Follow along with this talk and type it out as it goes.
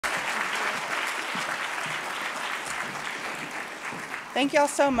Thank y'all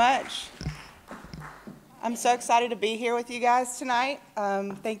so much. I'm so excited to be here with you guys tonight.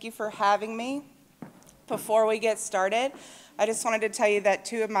 Thank you for having me. Before we get started, I just wanted to tell you that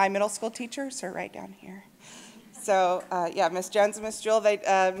two of my middle school teachers are right down here. So yeah, Miss Jones and Miss Jewell, they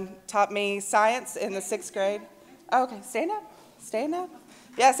taught me science in the 6th grade. Oh, okay, stand up, stand up.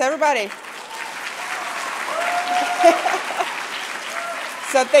 Yes, everybody.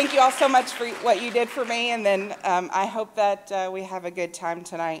 So thank you all so much for what you did for me, and then I hope that we have a good time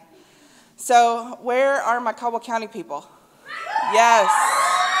tonight. So where are my Caldwell County people? Yes.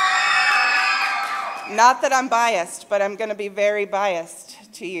 Not that I'm biased, but I'm going to be very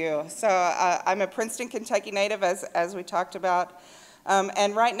biased to you. So I'm a Princeton, Kentucky native, as we talked about,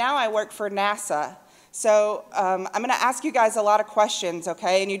 and right now I work for NASA. So I'm going to ask you guys a lot of questions,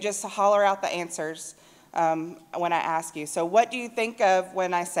 okay, and you just holler out the answers when I ask you. So what do you think of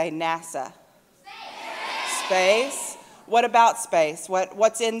when I say NASA? Space. Space? What about space?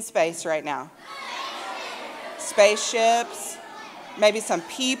 What's in space right now? Spaceships, maybe some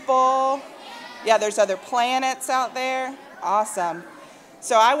people. Yeah, there's other planets out there. Awesome.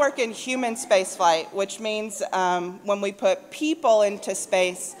 So I work in human spaceflight, which means when we put people into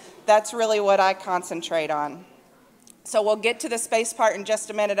space, that's really what I concentrate on. So we'll get to the space part in just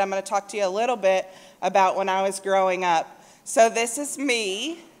a minute. I'm going to talk to you a little bit about when I was growing up. So this is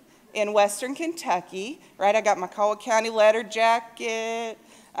me in Western Kentucky, right? I got my Caldwell County letter jacket.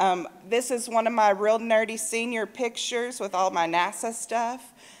 This is one of my real nerdy senior pictures with all my NASA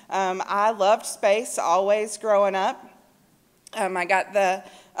stuff. I loved space always growing up. I got the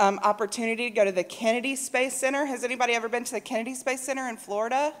opportunity to go to the Kennedy Space Center. Has anybody ever been to the Kennedy Space Center in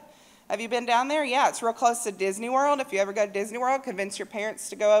Florida? Have you been down there? Yeah, it's real close to Disney World. If you ever go to Disney World, convince your parents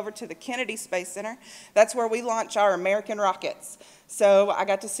to go over to the Kennedy Space Center. That's where we launch our American rockets. So I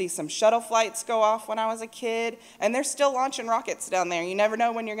got to see some shuttle flights go off when I was a kid, and they're still launching rockets down there. You never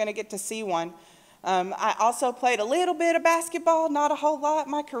know when you're going to get to see one. I also played a little bit of basketball, not a whole lot.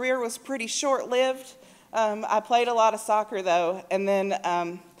 My career was pretty short-lived. I played a lot of soccer, though, and then,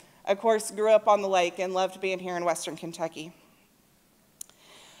 of course, grew up on the lake and loved being here in Western Kentucky.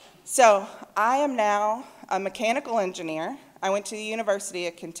 So I am now a mechanical engineer. I went to the University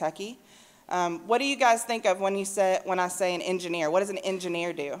of Kentucky. What do you guys think of when I say an engineer? What does an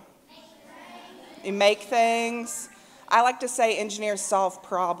engineer do? You make things. I like to say engineers solve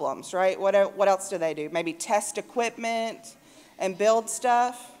problems, right? What else do they do? Maybe test equipment and build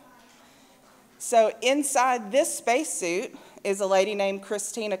stuff. So inside this spacesuit is a lady named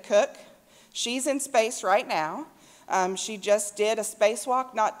Christina Cook. She's in space right now. She just did a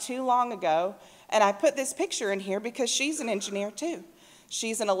spacewalk not too long ago, and I put this picture in here because she's an engineer too.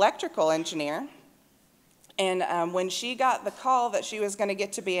 She's an electrical engineer, and when she got the call that she was going to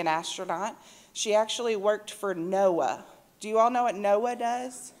get to be an astronaut, she actually worked for NOAA. Do you all know what NOAA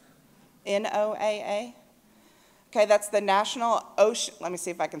does? N-O-A-A? Okay, that's the National Ocean, let me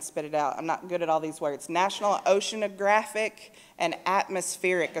see if I can spit it out. I'm not good at all these words. National Oceanographic and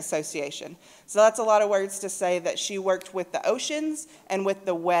Atmospheric Association. So that's a lot of words to say that she worked with the oceans and with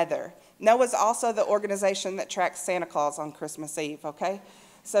the weather. NOAA's also the organization that tracks Santa Claus on Christmas Eve, okay?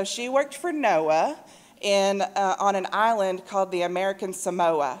 So she worked for NOAA on an island called the American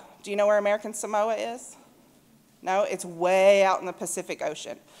Samoa. Do you know where American Samoa is? No, it's way out in the Pacific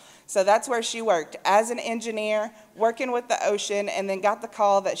Ocean. So that's where she worked as an engineer, working with the ocean, and then got the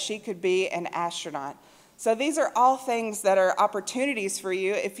call that she could be an astronaut. So these are all things that are opportunities for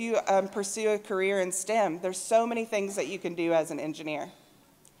you if you pursue a career in STEM. There's so many things that you can do as an engineer.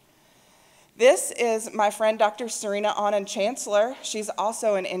 This is my friend Dr. Serena Anand Chancellor. She's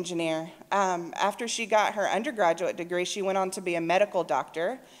also an engineer. After she got her undergraduate degree, she went on to be a medical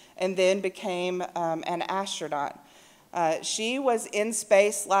doctor and then became an astronaut. She was in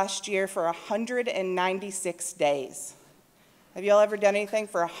space last year for 196 days. Have you all ever done anything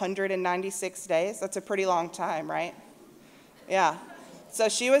for 196 days? That's a pretty long time, right? Yeah. So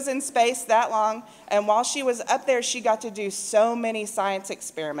she was in space that long, and while she was up there, she got to do so many science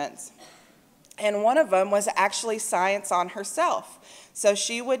experiments. And one of them was actually science on herself. So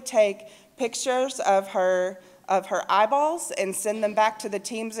she would take pictures of her eyeballs and send them back to the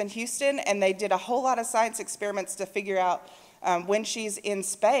teams in Houston, and they did a whole lot of science experiments to figure out when she's in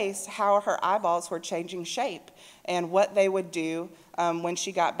space how her eyeballs were changing shape and what they would do when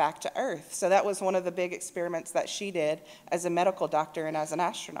she got back to Earth. So that was one of the big experiments that she did as a medical doctor and as an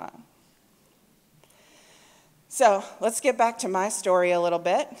astronaut. So let's get back to my story a little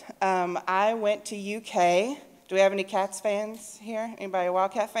bit. I went to UK. Do we have any Cats fans here? Anybody a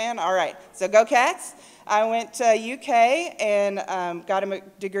Wildcat fan? All right, so go Cats. I went to UK and got a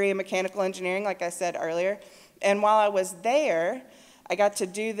degree in mechanical engineering, like I said earlier. And while I was there, I got to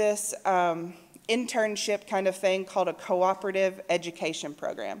do this internship kind of thing called a cooperative education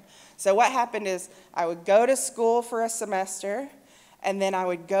program. So what happened is I would go to school for a semester, and then I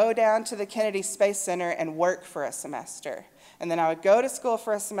would go down to the Kennedy Space Center and work for a semester. And then I would go to school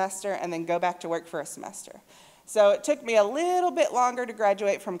for a semester and then go back to work for a semester. So it took me a little bit longer to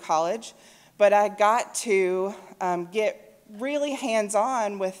graduate from college, but I got to get really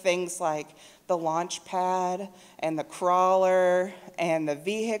hands-on with things like the launch pad and the crawler and the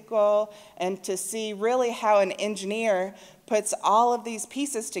vehicle, and to see really how an engineer puts all of these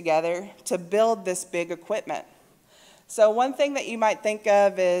pieces together to build this big equipment. So one thing that you might think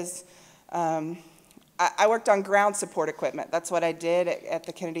of is, I worked on ground support equipment. That's what I did at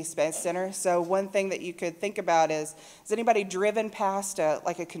the Kennedy Space Center. So one thing that you could think about is, has anybody driven past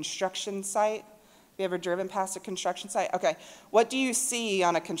like a construction site? Have you ever driven past a construction site? Okay, what do you see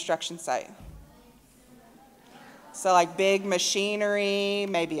on a construction site? So like big machinery,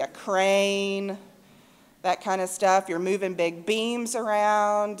 maybe a crane, that kind of stuff. You're moving big beams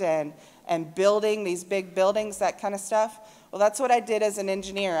around and building these big buildings, that kind of stuff. Well, that's what I did as an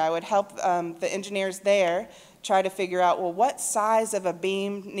engineer. I would help the engineers there try to figure out, well, what size of a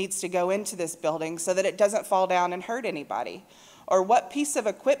beam needs to go into this building so that it doesn't fall down and hurt anybody? Or what piece of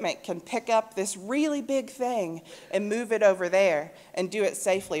equipment can pick up this really big thing and move it over there and do it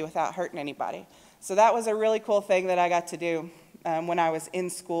safely without hurting anybody? So that was a really cool thing that I got to do when I was in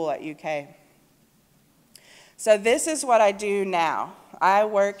school at UK. So this is what I do now. I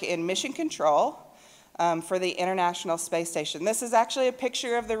work in mission control for the International Space Station. This is actually a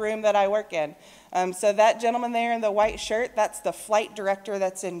picture of the room that I work in. So that gentleman there in the white shirt, that's the flight director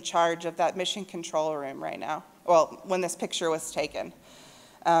that's in charge of that mission control room right now. Well, when this picture was taken.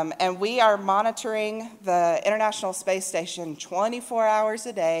 And we are monitoring the International Space Station 24 hours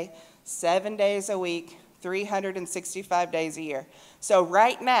a day, 7 days a week, 365 days a year. So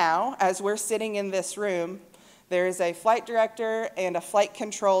right now, as we're sitting in this room, there is a flight director and a flight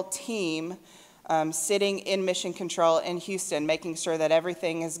control team sitting in mission control in Houston, making sure that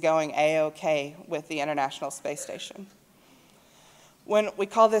everything is going A-OK with the International Space Station. We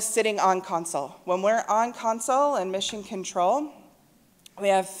call this sitting on console. When we're on console and mission control, we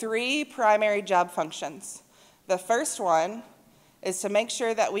have 3 primary job functions. The first one is to make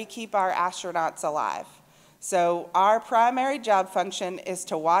sure that we keep our astronauts alive. So our primary job function is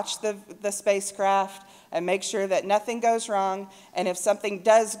to watch the spacecraft and make sure that nothing goes wrong, and if something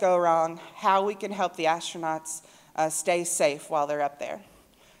does go wrong, how we can help the astronauts stay safe while they're up there.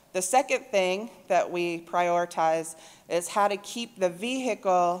 The second thing that we prioritize is how to keep the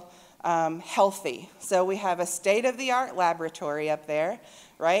vehicle healthy. So we have a state-of-the-art laboratory up there,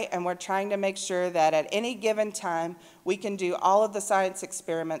 right? And we're trying to make sure that at any given time, we can do all of the science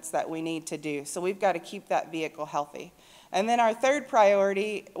experiments that we need to do. So we've got to keep that vehicle healthy. And then our third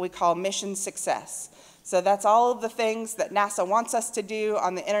priority we call mission success. So that's all of the things that NASA wants us to do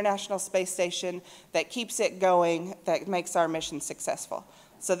on the International Space Station that keeps it going, that makes our mission successful.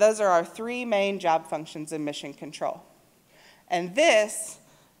 So those are our 3 main job functions in mission control. And this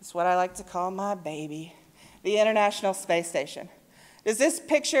is what I like to call my baby, the International Space Station. Does this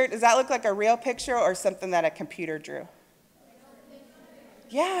picture, does that look like a real picture or something that a computer drew?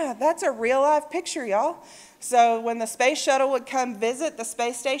 Yeah, that's a real live picture, y'all. So when the space shuttle would come visit the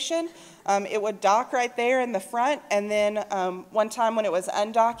space station, it would dock right there in the front, and then one time when it was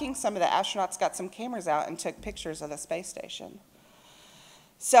undocking, some of the astronauts got some cameras out and took pictures of the space station.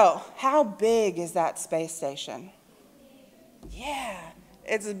 So how big is that space station? Yeah,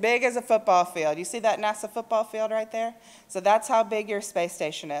 it's as big as a football field. You see that NASA football field right there? So that's how big your space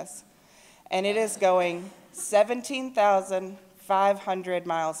station is. And it is going 17,500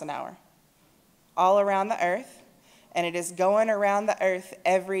 miles an hour all around the Earth, and it is going around the Earth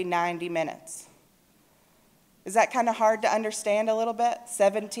every 90 minutes. Is that kind of hard to understand a little bit?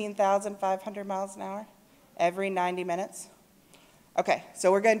 17,500 miles an hour every 90 minutes? Okay,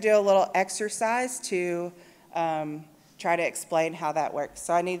 so we're going to do a little exercise to try to explain how that works.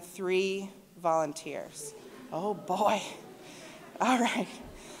 So I need 3 volunteers. Oh boy. All right.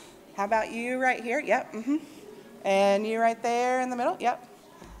 How about you right here? Yep. And you right there in the middle? Yep.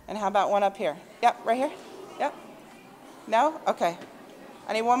 And how about one up here? Yep, right here? Yep. No? Okay.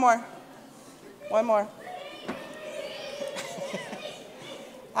 I need one more. One more.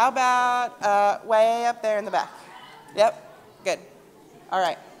 How about way up there in the back? Yep. Good. All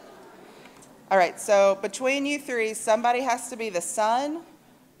right. All right, so between you 3, somebody has to be the sun,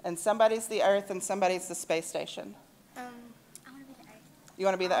 and somebody's the Earth, and somebody's the space station. I want to be the Earth. You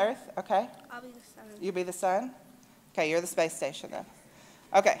want to be the Earth? Okay. I'll be the sun. You be the sun? Okay, you're the space station then.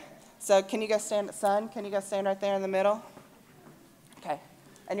 Okay, so can you go stand at sun? Can you go stand right there in the middle? Okay.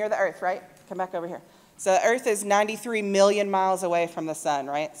 And you're the Earth, right? Come back over here. So the Earth is 93 million miles away from the sun,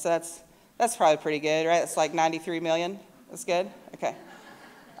 right? So that's probably pretty good, right? It's like 93 million. That's good? Okay.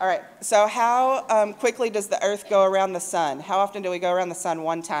 All right. So how quickly does the Earth go around the sun? How often do we go around the sun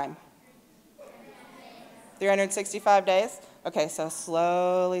one time? 365 days? Okay, so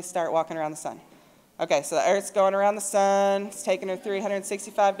slowly start walking around the sun. Okay, so the Earth's going around the sun. It's taking her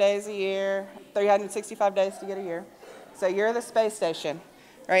 365 days a year, 365 days to get a year. So you're the space station.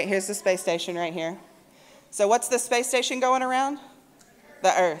 Right, here's the space station right here. So what's the space station going around? The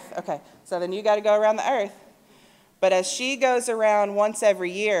Earth. Okay, so then you got to go around the Earth. But as she goes around once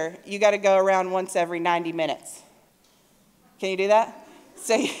every year, you got to go around once every 90 minutes. Can you do that?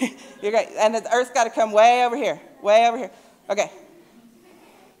 So you're going, and the Earth's got to come way over here, way over here. Okay.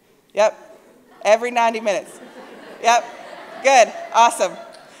 Yep. Every 90 minutes. Yep. Good. Awesome.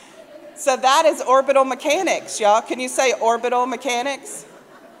 So that is orbital mechanics, y'all. Can you say orbital mechanics?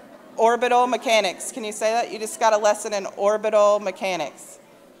 Orbital mechanics. Can you say that? You just got a lesson in orbital mechanics.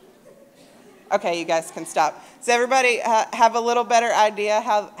 Okay, you guys can stop. Does everybody have a little better idea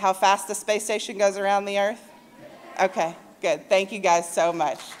how fast the space station goes around the Earth? Okay, good. Thank you guys so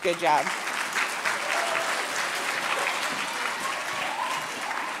much. Good job.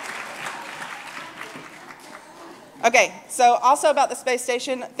 Okay, so also about the space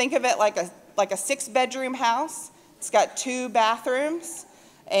station, think of it like a 6-bedroom house. It's got 2 bathrooms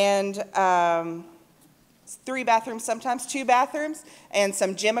and 3 bathrooms sometimes, 2 bathrooms, and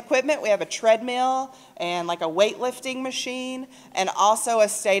some gym equipment. We have a treadmill and like a weightlifting machine, and also a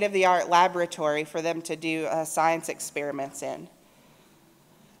state-of-the-art laboratory for them to do science experiments in.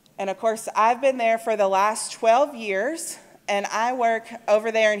 And of course, I've been there for the last 12 years, and I work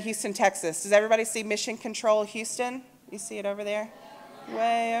over there in Houston, Texas. Does everybody see Mission Control Houston? You see it over there?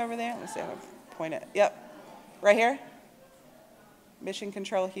 Way over there? Let's see if I can point it. Yep. Right here? Mission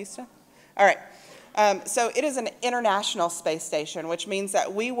Control Houston? All right. So it is an international space station, which means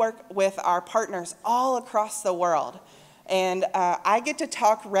that we work with our partners all across the world. And I get to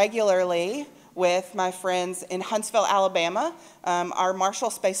talk regularly with my friends in Huntsville, Alabama, our Marshall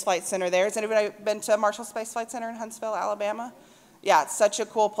Space Flight Center there. Has anybody been to Marshall Space Flight Center in Huntsville, Alabama? Yeah, it's such a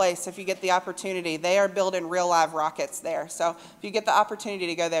cool place if you get the opportunity. They are building real live rockets there. So if you get the opportunity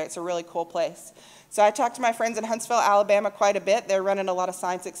to go there, it's a really cool place. So I talked to my friends in Huntsville, Alabama quite a bit. They're running a lot of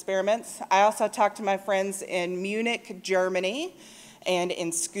science experiments. I also talked to my friends in Munich, Germany, and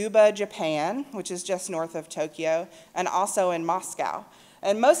in Tsukuba, Japan, which is just north of Tokyo, and also in Moscow.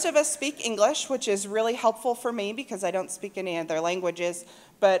 And most of us speak English, which is really helpful for me because I don't speak any other languages.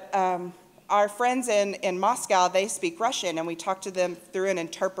 But our friends in Moscow, they speak Russian, and we talk to them through an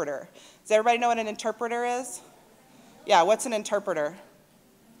interpreter. Does everybody know what an interpreter is? Yeah, what's an interpreter?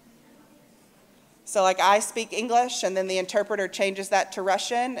 So like I speak English, and then the interpreter changes that to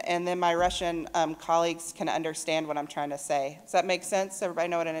Russian, and then my Russian colleagues can understand what I'm trying to say. Does that make sense? Everybody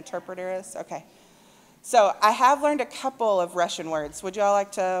know what an interpreter is? Okay. So I have learned a couple of Russian words. Would you all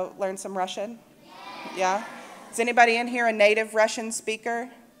like to learn some Russian? Yeah? Is anybody in here a native Russian speaker?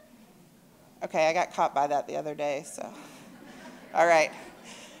 Okay, I got caught by that the other day, so. All right.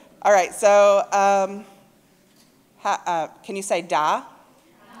 All right, so can you say da?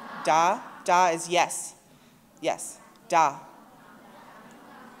 Da. Da is yes. Yes. Da.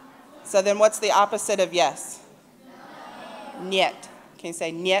 So then what's the opposite of yes? Niet. Can you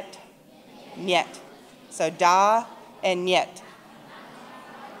say niet? Niet. So da and niet.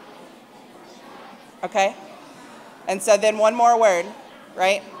 Okay? And so then one more word,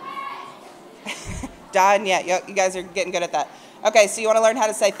 right? Da and niet. You guys are getting good at that. Okay, so you want to learn how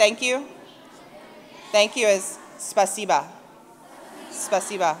to say thank you? Thank you is spasiba.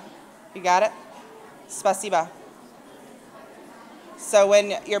 Spasiba. You got it? Spasiba. So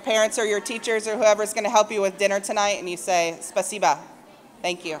when your parents or your teachers or whoever's going to help you with dinner tonight and you say spasiba,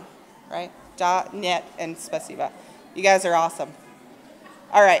 thank you, right? Da, net, and spasiba. You guys are awesome.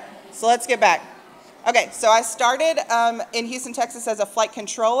 All right, so let's get back. Okay, so I started in Houston, Texas as a flight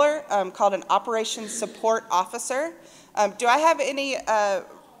controller called an operations support officer. Do I have any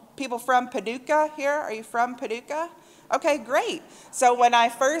people from Paducah here? Are you from Paducah? Okay, great. So when I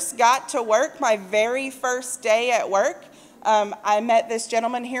first got to work, my very first day at work, I met this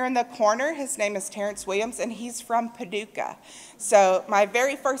gentleman here in the corner. His name is Terrence Williams, and he's from Paducah. So my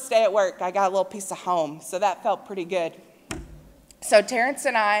very first day at work, I got a little piece of home, so that felt pretty good. So Terrence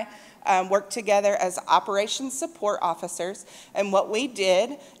and I worked together as operations support officers, and what we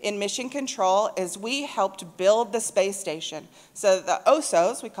did in Mission Control is we helped build the space station. So the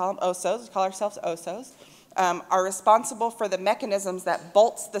OSOs, we call them OSOs, we call ourselves OSOs, are responsible for the mechanisms that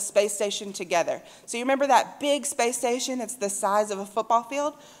bolts the space station together. So you remember that big space station? It's the size of a football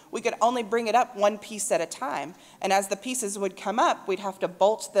field. We could only bring it up one piece at a time. And as the pieces would come up, we'd have to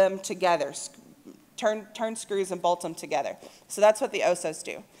bolt them together, turn screws and bolt them together. So that's what the OSOs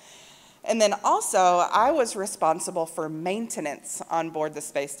do. And then also, I was responsible for maintenance on board the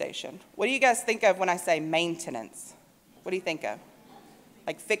space station. What do you guys think of when I say maintenance? What do you think of?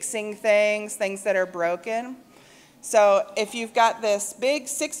 Like fixing things that are broken. So if you've got this big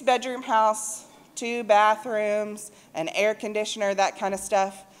 6-bedroom house, 2 bathrooms, an air conditioner, that kind of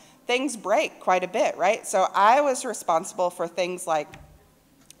stuff, things break quite a bit, right? So I was responsible for things like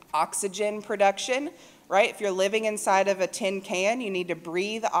oxygen production, right? If you're living inside of a tin can, you need to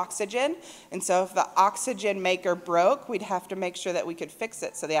breathe oxygen. And so if the oxygen maker broke, we'd have to make sure that we could fix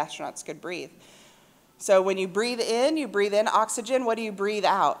it so the astronauts could breathe. So when you breathe in oxygen. What do you breathe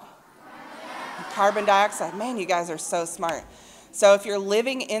out? Carbon dioxide. Man, you guys are so smart. So if you're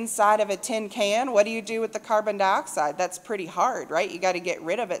living inside of a tin can, what do you do with the carbon dioxide? That's pretty hard, right? You got to get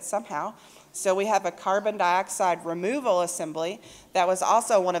rid of it somehow. So we have a carbon dioxide removal assembly. That was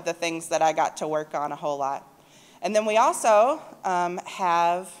also one of the things that I got to work on a whole lot. And then we also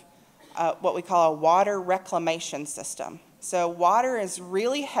have what we call a water reclamation system. So water is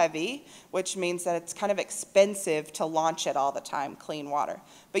really heavy, which means that it's kind of expensive to launch it all the time, clean water.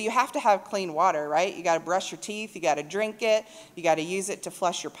 But you have to have clean water, right? You got to brush your teeth, you got to drink it, you got to use it to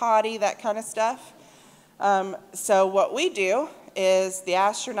flush your potty, that kind of stuff. So what we do is the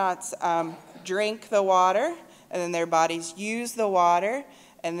astronauts drink the water, and then their bodies use the water,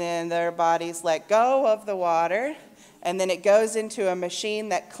 and then their bodies let go of the water, and then it goes into a machine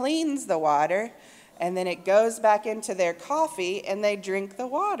that cleans the water, and then it goes back into their coffee, and they drink the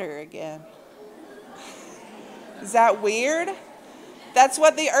water again. Is that weird? That's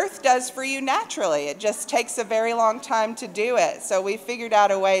what the Earth does for you naturally. It just takes a very long time to do it. So we figured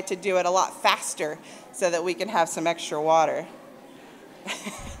out a way to do it a lot faster so that we can have some extra water.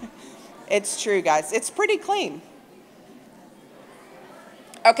 It's true, guys. It's pretty clean.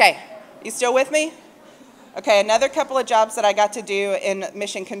 Okay, you still with me? Okay, another couple of jobs that I got to do in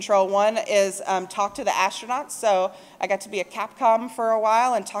Mission Control. One is talk to the astronauts. So I got to be a Capcom for a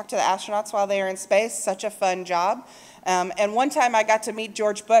while and talk to the astronauts while they were in space. Such a fun job. And one time I got to meet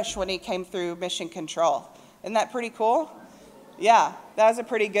George Bush when he came through Mission Control. Isn't that pretty cool? Yeah, that was a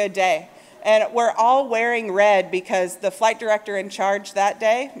pretty good day. And we're all wearing red because the flight director in charge that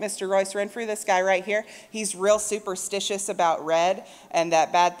day, Mr. Royce Renfrew, this guy right here, he's real superstitious about red and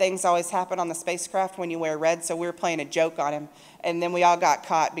that bad things always happen on the spacecraft when you wear red, so we were playing a joke on him. And then we all got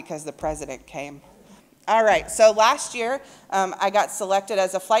caught because the president came. All right, so last year I got selected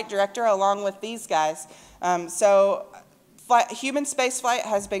as a flight director along with these guys. Human spaceflight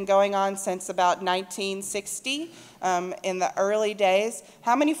has been going on since about 1960. In the early days.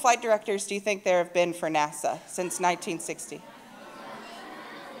 How many flight directors do you think there have been for NASA since 1960?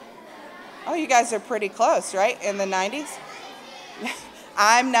 Oh, you guys are pretty close, right? In the 90s?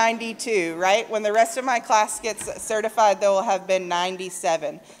 I'm 92, right? When the rest of my class gets certified, there will have been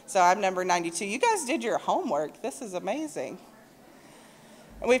 97. So I'm number 92. You guys did your homework. This is amazing.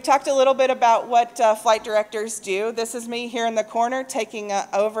 And we've talked a little bit about what flight directors do. This is me here in the corner taking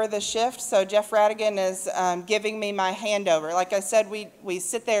over the shift. So Jeff Radigan is giving me my handover. Like I said, we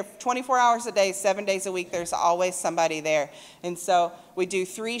sit there 24 hours a day, 7 days a week. There's always somebody there. And so we do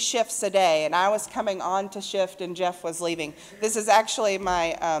 3 shifts a day. And I was coming on to shift and Jeff was leaving. This is actually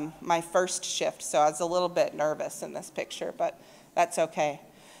my, my first shift. So I was a little bit nervous in this picture, but that's okay.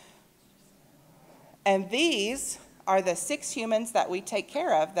 And these are the 6 humans that we take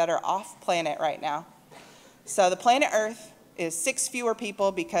care of that are off planet right now. So the planet Earth is 6 fewer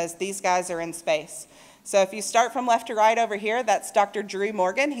people because these guys are in space. So if you start from left to right over here, that's Dr. Drew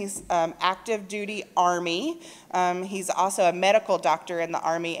Morgan. He's active duty Army. He's also a medical doctor in the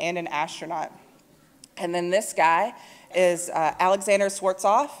Army and an astronaut. And then this guy is Alexander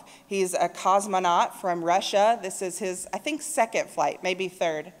Swartzov. He's a cosmonaut from Russia. This is his, I think, 2nd flight, maybe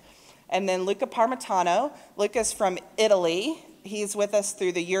 3rd. And then Luca Parmitano. Luca's from Italy. He's with us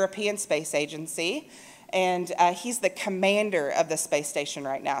through the European Space Agency. And he's the commander of the space station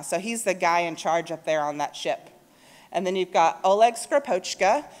right now. So he's the guy in charge up there on that ship. And then you've got Oleg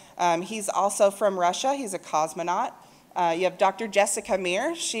Skropochka. He's also from Russia. He's a cosmonaut. You have Dr. Jessica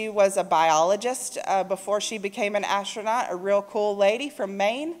Meir. She was a biologist before she became an astronaut, a real cool lady from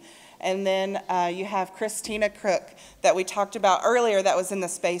Maine. And then you have Christina Crook that we talked about earlier that was in the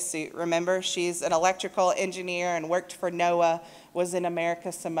spacesuit. Remember, she's an electrical engineer and worked for NOAA, was in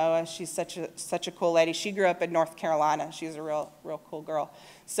America Samoa. She's such a cool lady. She grew up in North Carolina. She's a real cool girl.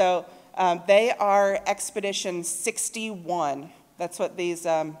 So they are Expedition 61. That's what these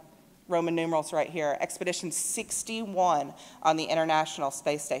Roman numerals right here, Expedition 61 on the International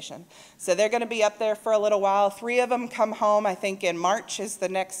Space Station. So they're going to be up there for a little while. 3 of them come home, I think in March is the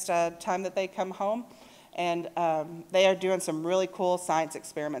next time that they come home. And they are doing some really cool science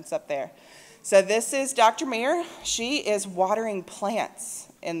experiments up there. So this is Dr. Meir. She is watering plants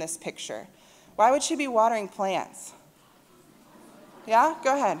in this picture. Why would she be watering plants? Yeah,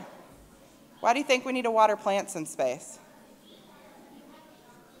 go ahead. Why do you think we need to water plants in space?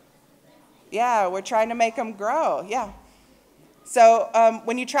 Yeah, we're trying to make them grow, yeah. So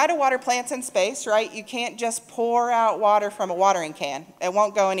when you try to water plants in space, right, you can't just pour out water from a watering can. It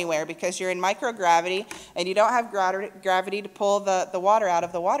won't go anywhere because you're in microgravity and you don't have gravity to pull the water out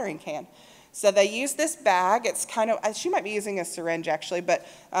of the watering can. So they use this bag. It's kind of, she might be using a syringe actually, but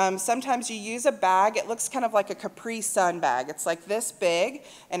sometimes you use a bag. It looks kind of like a Capri Sun bag. It's like this big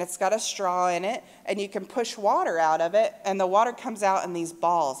and it's got a straw in it and you can push water out of it and the water comes out in these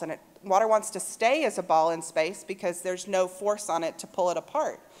balls and water wants to stay as a ball in space because there's no force on it to pull it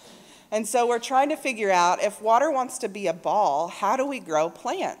apart. And so we're trying to figure out if water wants to be a ball, how do we grow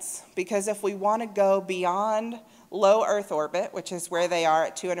plants? Because if we want to go beyond low Earth orbit, which is where they are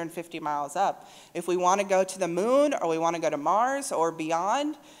at 250 miles up, if we want to go to the moon or we want to go to Mars or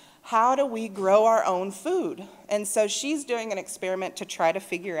beyond, how do we grow our own food? And so she's doing an experiment to try to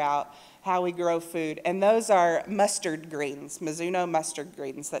figure out how we grow food. And those are mustard greens, Mizuno mustard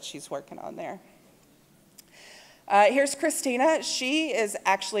greens that she's working on there. Here's Christina. She is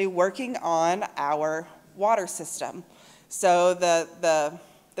actually working on our water system. So the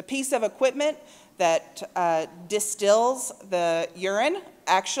piece of equipment that distills the urine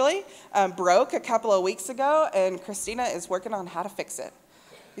actually broke a couple of weeks ago, and Christina is working on how to fix it.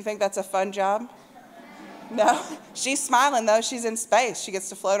 You think that's a fun job? No, she's smiling though. She's in space. She gets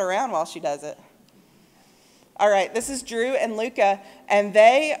to float around while she does it. All right, this is Drew and Luca, and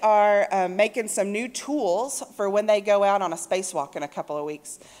they are making some new tools for when they go out on a spacewalk in a couple of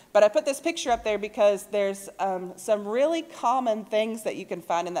weeks. But I put this picture up there because there's some really common things that you can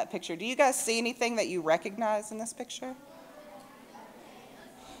find in that picture. Do you guys see anything that you recognize in this picture?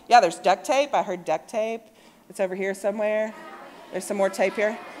 Yeah, there's duct tape. I heard duct tape. It's over here somewhere. There's some more tape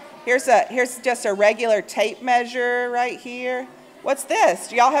here. Here's just a regular tape measure right here. What's this?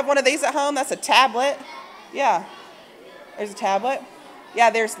 Do y'all have one of these at home? That's a tablet. Yeah. There's a tablet.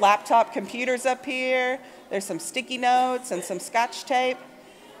 Yeah, there's laptop computers up here. There's some sticky notes and some scotch tape.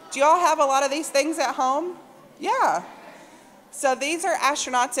 Do y'all have a lot of these things at home? Yeah. So these are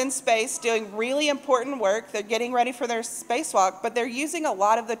astronauts in space doing really important work. They're getting ready for their spacewalk, but they're using a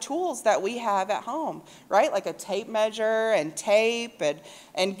lot of the tools that we have at home, right? Like a tape measure and tape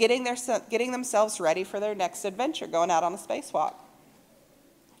and getting themselves ready for their next adventure, going out on a spacewalk.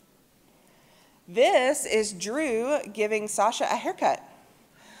 This is Drew giving Sasha a haircut.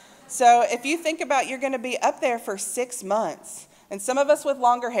 So if you think about you're going to be up there for 6 months, and some of us with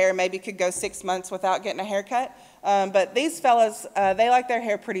longer hair maybe could go 6 months without getting a haircut, but these fellas, they like their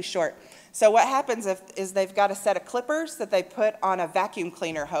hair pretty short. So what happens is they've got a set of clippers that they put on a vacuum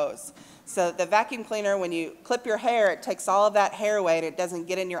cleaner hose. So the vacuum cleaner, when you clip your hair, it takes all of that hair away and it doesn't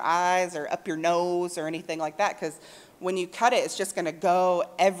get in your eyes or up your nose or anything like that, because when you cut it, it's just going to go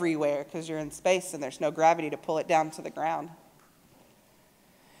everywhere because you're in space and there's no gravity to pull it down to the ground.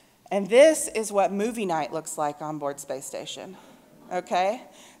 And this is what movie night looks like on board Space Station. Okay?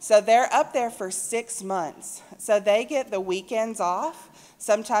 So they're up there for 6 months. So they get the weekends off.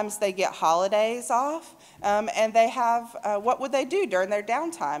 Sometimes they get holidays off. And they have, what would they do during their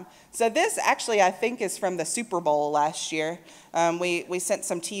downtime? So this actually, I think, is from the Super Bowl last year. We sent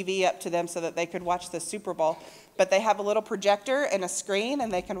some TV up to them so that they could watch the Super Bowl. But they have a little projector and a screen,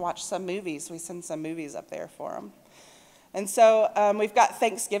 and they can watch some movies. We send some movies up there for them. And so we've got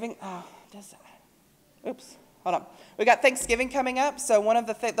Thanksgiving. Oh, oops, hold on. We got Thanksgiving coming up. So one of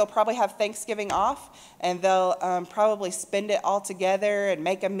the they'll probably have Thanksgiving off, and they'll probably spend it all together and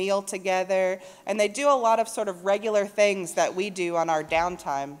make a meal together. And they do a lot of sort of regular things that we do on our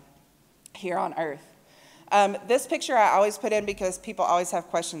downtime here on Earth. This picture I always put in because people always have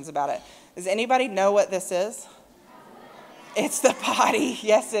questions about it. Does anybody know what this is? It's the potty.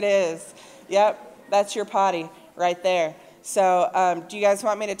 Yes, it is. Yep, that's your potty right there. So do you guys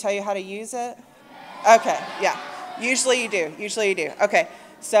want me to tell you how to use it? Okay, yeah. Usually you do. Usually you do. Okay,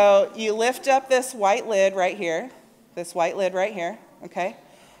 so you lift up this white lid right here. This white lid right here, okay?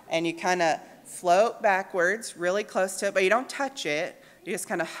 and you kind of float backwards really close to it, but you don't touch it. You just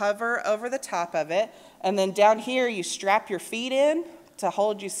kind of hover over the top of it. And then down here, you strap your feet in to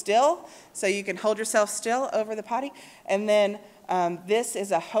hold you still, so you can hold yourself still over the potty. And then this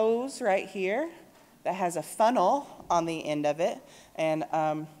is a hose right here that has a funnel on the end of it. And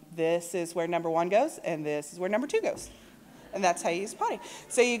this is where number 1 goes, and this is where number 2 goes. And that's how you use potty.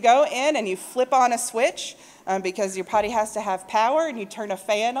 So you go in and you flip on a switch because your potty has to have power, and you turn a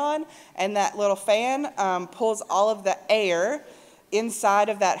fan on, and that little fan pulls all of the air inside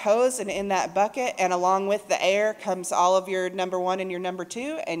of that hose and in that bucket, and along with the air comes all of your number 1 and your number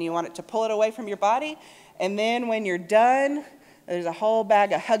 2, and you want it to pull it away from your body. And then when you're done, there's a whole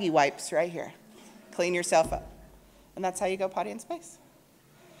bag of Huggy Wipes right here. Clean yourself up. And that's how you go potty in space.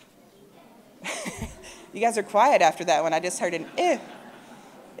 You guys are quiet after that one. I just heard an eh,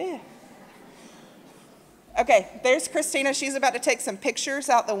 eh. Okay, there's Christina. She's about to take some pictures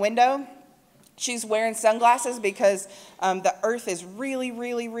out the window. She's wearing sunglasses because the earth is really,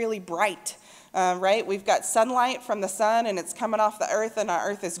 really, really bright, right? We've got sunlight from the sun, and it's coming off the earth, and our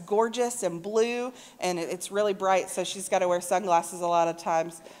earth is gorgeous and blue, and it's really bright, so she's got to wear sunglasses a lot of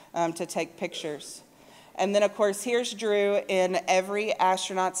times to take pictures. And then, of course, here's Drew in every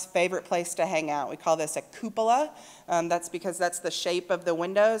astronaut's favorite place to hang out. We call this a cupola. That's because that's the shape of the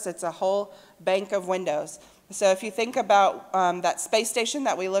windows. It's a whole bank of windows. So if you think about that space station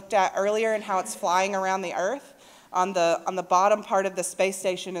that we looked at earlier and how it's flying around the Earth, on the bottom part of the space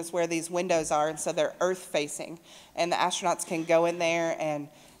station is where these windows are, and so they're Earth-facing. And the astronauts can go in there and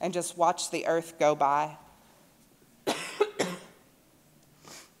just watch the Earth go by.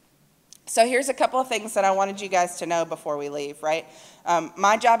 So here's a couple of things that I wanted you guys to know before we leave, right?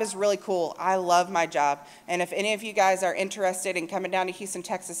 My job is really cool. I love my job. And if any of you guys are interested in coming down to Houston,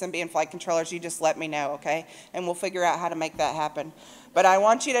 Texas and being flight controllers, you just let me know, okay? And we'll figure out how to make that happen. But I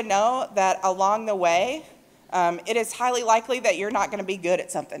want you to know that along the way, it is highly likely that you're not going to be good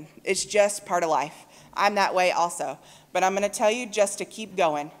at something. It's just part of life. I'm that way also. But I'm going to tell you just to keep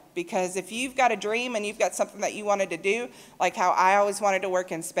going. Because if you've got a dream and you've got something that you wanted to do, like how I always wanted to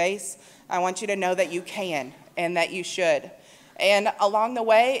work in space, I want you to know that you can and that you should. And along the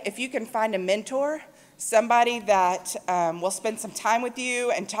way, if you can find a mentor, somebody that will spend some time with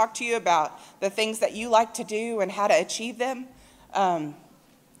you and talk to you about the things that you like to do and how to achieve them,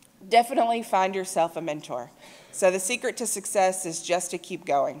 definitely find yourself a mentor. So the secret to success is just to keep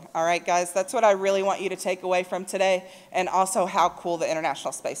going. All right, guys, that's what I really want you to take away from today, and also how cool the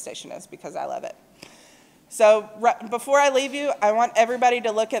International Space Station is, because I love it. So before I leave you, I want everybody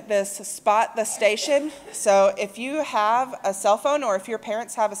to look at this Spot the Station. So if you have a cell phone, or if your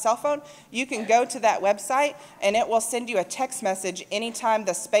parents have a cell phone, you can go to that website, and it will send you a text message anytime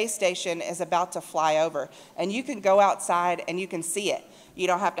the space station is about to fly over. And you can go outside and you can see it. You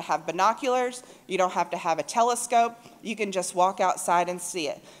don't have to have binoculars. You don't have to have a telescope. You can just walk outside and see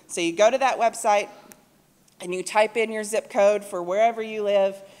it. So you go to that website and you type in your zip code for wherever you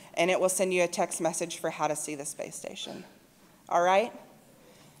live, and it will send you a text message for how to see the space station. All right?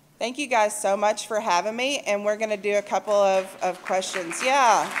 Thank you guys so much for having me, and we're going to do a couple of questions.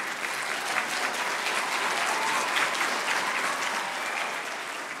 Yeah.